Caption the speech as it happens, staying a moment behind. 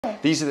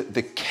These are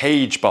the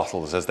cage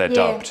bottles, as they're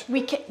dubbed.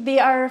 They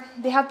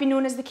have been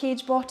known as the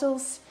cage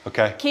bottles.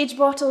 Okay. Cage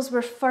bottles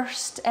were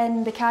first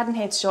in the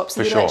Cadenhead shop,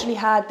 so they literally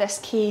had this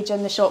cage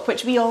in the shop,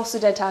 which we also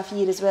did have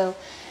here as well.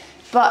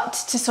 But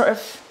to sort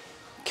of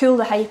cool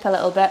the hype a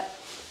little bit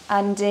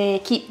and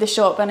keep the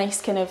shop a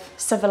nice kind of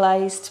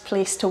civilised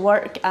place to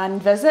work and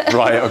visit.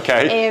 Right,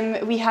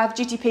 okay. We have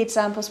duty paid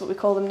samples, what we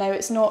call them now.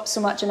 It's not so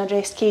much an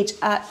addressed cage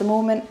at the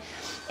moment.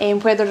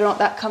 Whether or not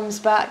that comes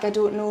back, I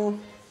don't know.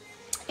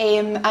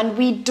 And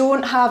we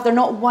don't have, they're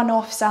not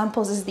one-off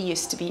samples as they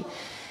used to be.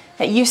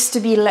 It used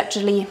to be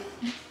literally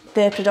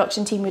the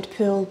production team would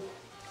pull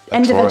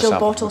individual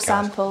bottle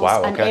samples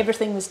and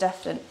everything was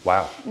different.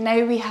 Wow.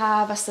 Now we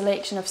have a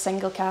selection of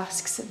single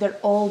casks. They're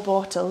all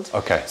bottled.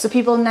 Okay. So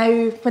people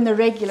now, when they're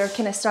regular,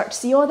 kind of start to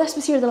see, oh, this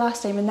was here the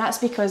last time, and that's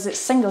because it's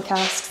single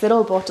casks. They're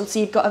all bottled. So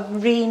you've got a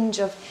range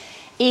of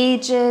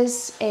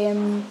ages,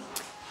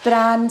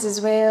 brands as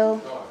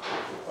well,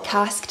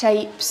 cask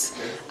types,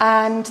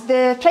 and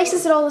the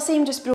prices are all the same, just